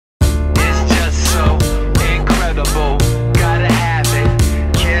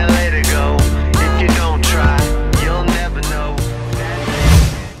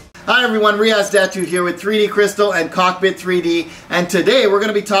everyone, Riyaz here with 3D Crystal and Cockpit 3D, and today we're going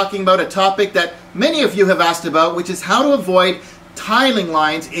to be talking about a topic that many of you have asked about, which is how to avoid tiling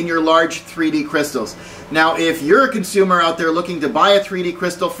lines in your large 3D crystals. Now, if you're a consumer out there looking to buy a 3D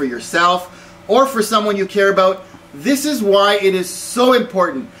crystal for yourself or for someone you care about, this is why it is so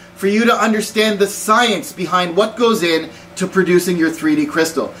important for you to understand the science behind what goes in to producing your 3D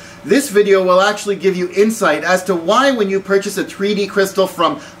crystal. This video will actually give you insight as to why when you purchase a 3D crystal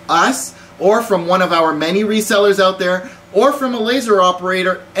from us or from one of our many resellers out there or from a laser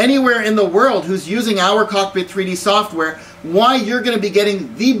operator anywhere in the world who's using our Cockpit 3D software, why you're going to be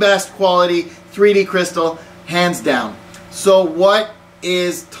getting the best quality 3D crystal hands down. So what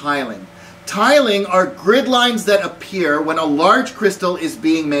is tiling? Tiling are grid lines that appear when a large crystal is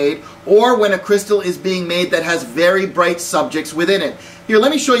being made or when a crystal is being made that has very bright subjects within it. Here,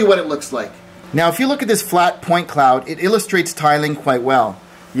 let me show you what it looks like. Now, if you look at this flat point cloud, it illustrates tiling quite well.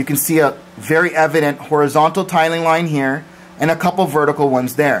 You can see a very evident horizontal tiling line here and a couple vertical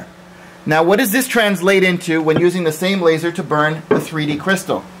ones there. Now, what does this translate into when using the same laser to burn the 3D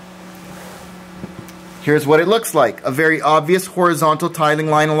crystal? Here's what it looks like. A very obvious horizontal tiling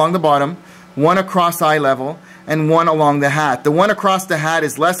line along the bottom, one across eye level, and one along the hat. The one across the hat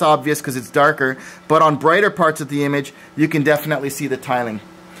is less obvious because it's darker, but on brighter parts of the image, you can definitely see the tiling.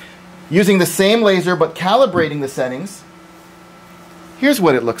 Using the same laser but calibrating the settings, here's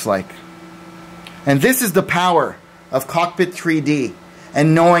what it looks like. And this is the power of Cockpit 3D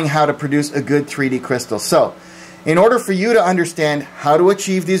and knowing how to produce a good 3D crystal. So, in order for you to understand how to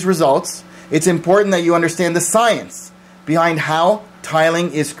achieve these results, it's important that you understand the science behind how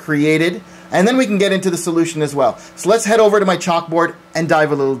tiling is created, and then we can get into the solution as well. So let's head over to my chalkboard and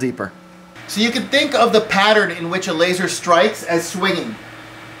dive a little deeper. So you can think of the pattern in which a laser strikes as swinging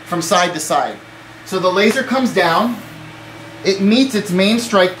from side to side. So the laser comes down, it meets its main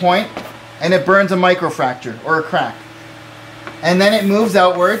strike point, and it burns a microfracture or a crack. And then it moves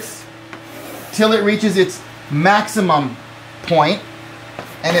outwards till it reaches its maximum point,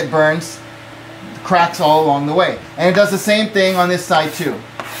 and it burns cracks all along the way. And it does the same thing on this side too.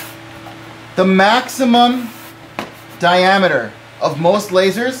 The maximum diameter of most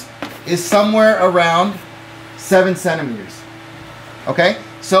lasers is somewhere around 7 centimeters. Okay?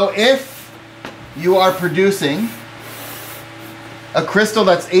 So if you are producing a crystal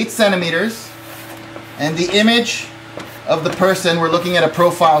that's 8 centimeters and the image of the person, we're looking at a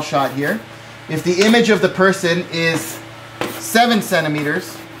profile shot here, if the image of the person is 7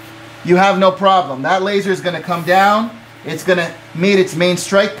 centimeters, you have no problem. That laser is going to come down, it's going to meet its main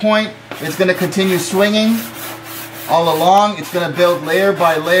strike point, it's going to continue swinging all along, it's going to build layer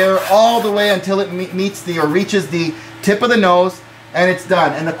by layer all the way until it meets the or reaches the tip of the nose, and it's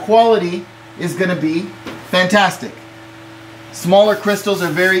done. And the quality is going to be fantastic. Smaller crystals are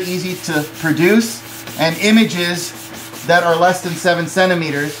very easy to produce, and images that are less than 7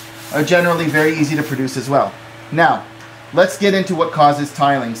 centimeters are generally very easy to produce as well. Now, let's get into what causes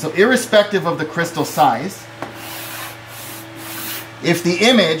tiling. So irrespective of the crystal size, if the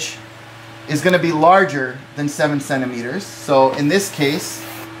image is going to be larger than 7 centimeters, so in this case,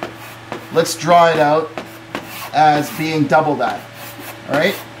 let's draw it out as being double that.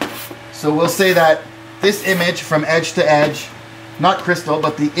 Alright? So we'll say that this image from edge to edge, not crystal,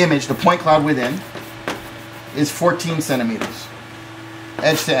 but the image, the point cloud within, is 14 centimeters,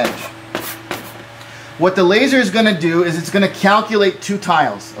 edge to edge. What the laser is going to do is it's going to calculate 2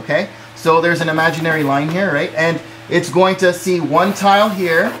 tiles, okay? So there's an imaginary line here, right? And it's going to see 1 tile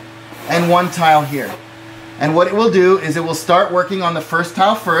here and 1 tile here. And what it will do is it will start working on the first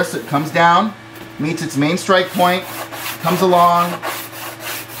tile first. It comes down, meets its main strike point, comes along,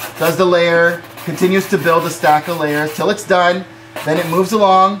 does the layer, continues to build a stack of layers till it's done. Then it moves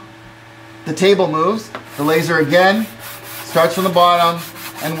along, the table moves, the laser again starts from the bottom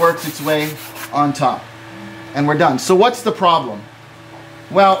and works its way on top. And we're done. So what's the problem?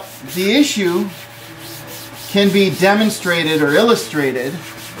 Well, the issue can be demonstrated or illustrated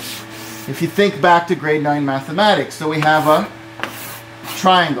if you think back to grade 9 mathematics. So we have a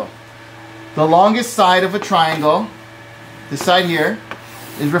triangle. The longest side of a triangle, this side here,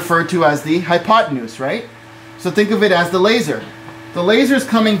 is referred to as the hypotenuse, right? So think of it as the laser. The laser is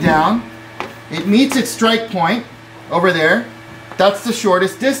coming down, it meets its strike point over there, that's the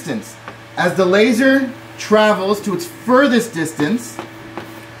shortest distance. As the laser travels to its furthest distance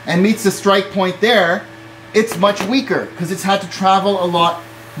and meets the strike point there, it's much weaker because it's had to travel a lot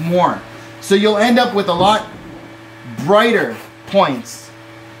more. So you'll end up with a lot brighter points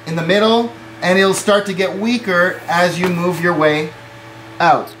in the middle, and it'll start to get weaker as you move your way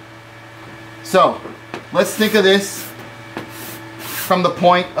out. So let's think of this from the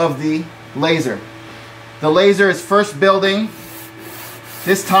point of the laser. The laser is first building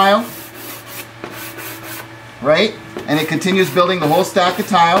this tile, right? And it continues building the whole stack of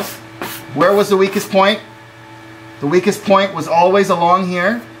tiles. Where was the weakest point? The weakest point was always along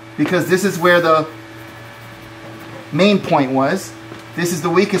here, because this is where the main point was. This is the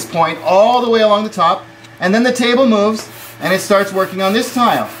weakest point all the way along the top. And then the table moves and it starts working on this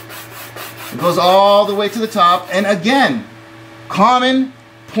tile. It goes all the way to the top, and again, common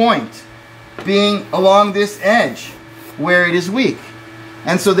point being along this edge where it is weak.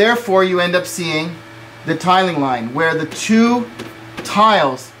 And so therefore you end up seeing the tiling line where the two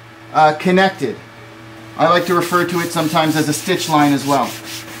tiles connected. I like to refer to it sometimes as a stitch line as well.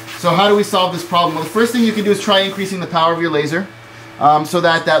 So how do we solve this problem? Well, the first thing you can do is try increasing the power of your laser so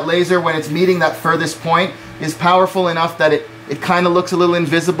that that laser, when it's meeting that furthest point, is powerful enough that it kind of looks a little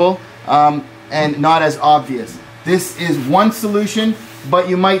invisible and not as obvious. This is one solution, but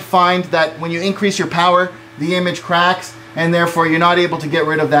you might find that when you increase your power, the image cracks, and therefore you're not able to get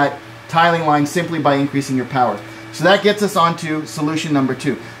rid of that tiling line simply by increasing your power. So that gets us on to solution number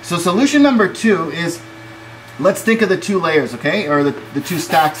 2. So solution number 2 is, let's think of the two layers, okay? Or the two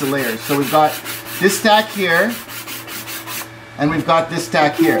stacks of layers. So we've got this stack here, and we've got this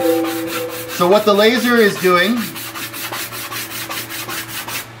stack here. So what the laser is doing,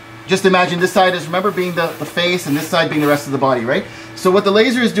 just imagine this side is, remember, being the face, and this side being the rest of the body, right? So what the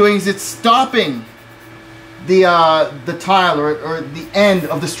laser is doing is it's stopping the tile or the end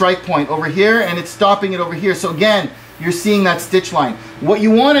of the strike point over here, and it's stopping it over here. So again, you're seeing that stitch line. What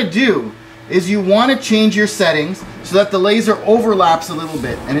you want to do is you want to change your settings so that the laser overlaps a little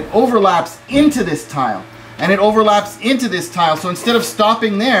bit, and it overlaps into this tile, and it overlaps into this tile. So instead of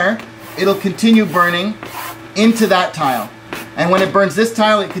stopping there, it'll continue burning into that tile. And when it burns this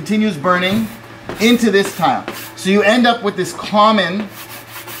tile, it continues burning into this tile. So you end up with this common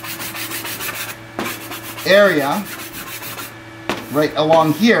area right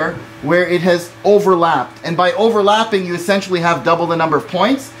along here where it has overlapped. And by overlapping, you essentially have double the number of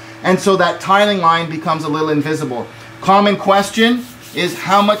points, and so that tiling line becomes a little invisible. Common question is,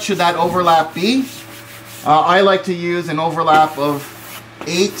 how much should that overlap be? I like to use an overlap of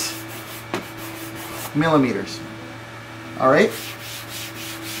 8 millimeters. Alright?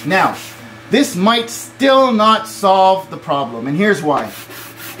 Now, this might still not solve the problem, and here's why.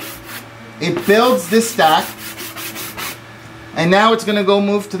 It builds this stack, and now it's going to go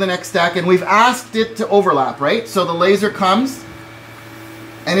move to the next stack, and we've asked it to overlap, right? So the laser comes,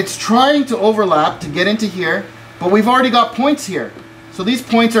 and it's trying to overlap to get into here, but we've already got points here. So these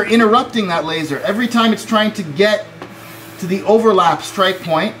points are interrupting that laser. Every time it's trying to get to the overlap strike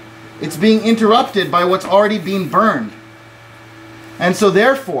point, it's being interrupted by what's already being burned. And so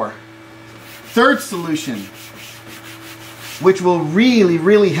therefore, third solution, which will really,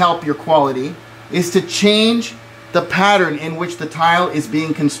 really help your quality, is to change the pattern in which the tile is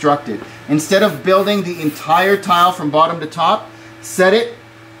being constructed. Instead of building the entire tile from bottom to top, set it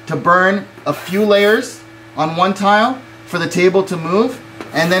to burn a few layers on one tile for the table to move,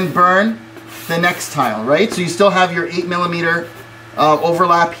 and then burn the next tile, right? So you still have your 8 millimeter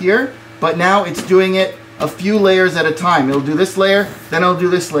overlap here, but now it's doing it a few layers at a time. It'll do this layer, then it'll do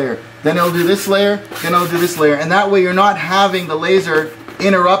this layer, then it'll do this layer, then it'll do this layer. And that way you're not having the laser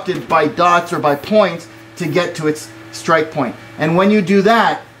interrupted by dots or by points to get to its strike point. And when you do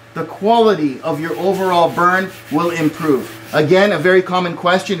that, the quality of your overall burn will improve. Again, a very common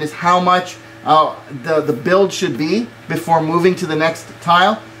question is how much the build should be before moving to the next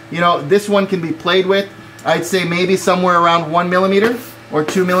tile. You know, this one can be played with. I'd say maybe somewhere around 1 millimeter or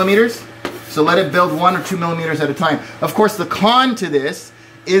 2 millimeters. So let it build 1 or 2 millimeters at a time. Of course, the con to this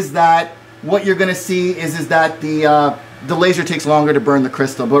is that what you're going to see is that the laser takes longer to burn the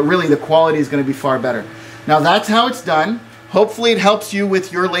crystal, but really the quality is going to be far better. Now that's how it's done. Hopefully it helps you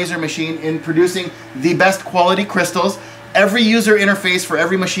with your laser machine in producing the best quality crystals. Every user interface for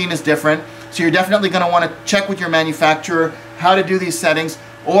every machine is different, so you're definitely going to want to check with your manufacturer how to do these settings,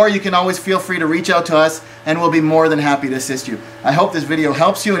 or you can always feel free to reach out to us and we'll be more than happy to assist you. I hope this video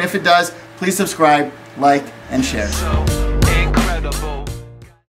helps you, and if it does, please subscribe, like, and share.